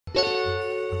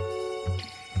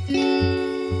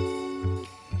The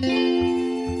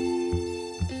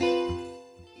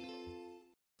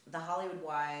Hollywood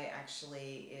Y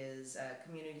actually is a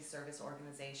community service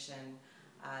organization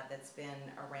that's been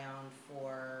around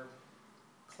for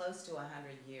close to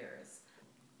 100 years.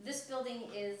 This building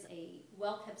is a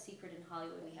well-kept secret in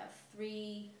Hollywood. We have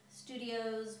 3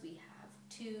 studios, we have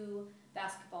 2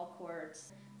 basketball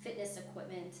courts, fitness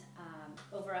equipment,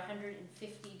 over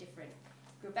 150 different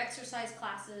group exercise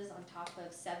classes on top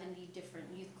of 70 different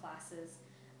youth classes.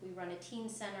 We run a teen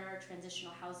center,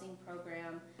 transitional housing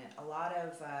program. A lot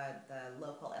of the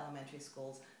local elementary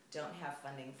schools don't have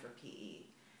funding for PE.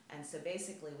 And so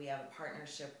basically we have a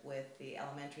partnership with the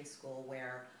elementary school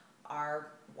where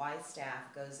our Y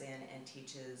staff goes in and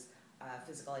teaches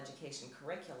physical education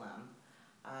curriculum,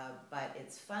 but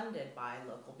it's funded by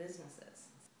local businesses.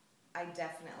 I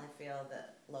definitely feel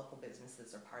that local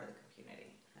businesses are part of the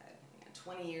community.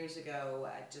 20 years ago,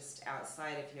 just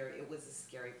outside of here, it was a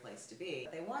scary place to be.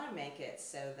 They want to make it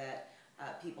so that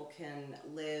people can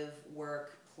live,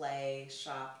 work, play,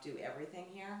 shop, do everything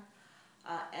here,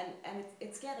 and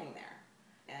it's getting there.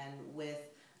 And with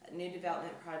new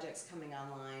development projects coming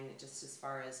online, just as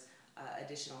far as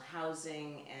additional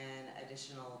housing and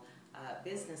additional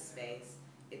business space,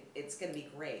 it's going to be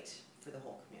great for the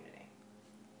whole community.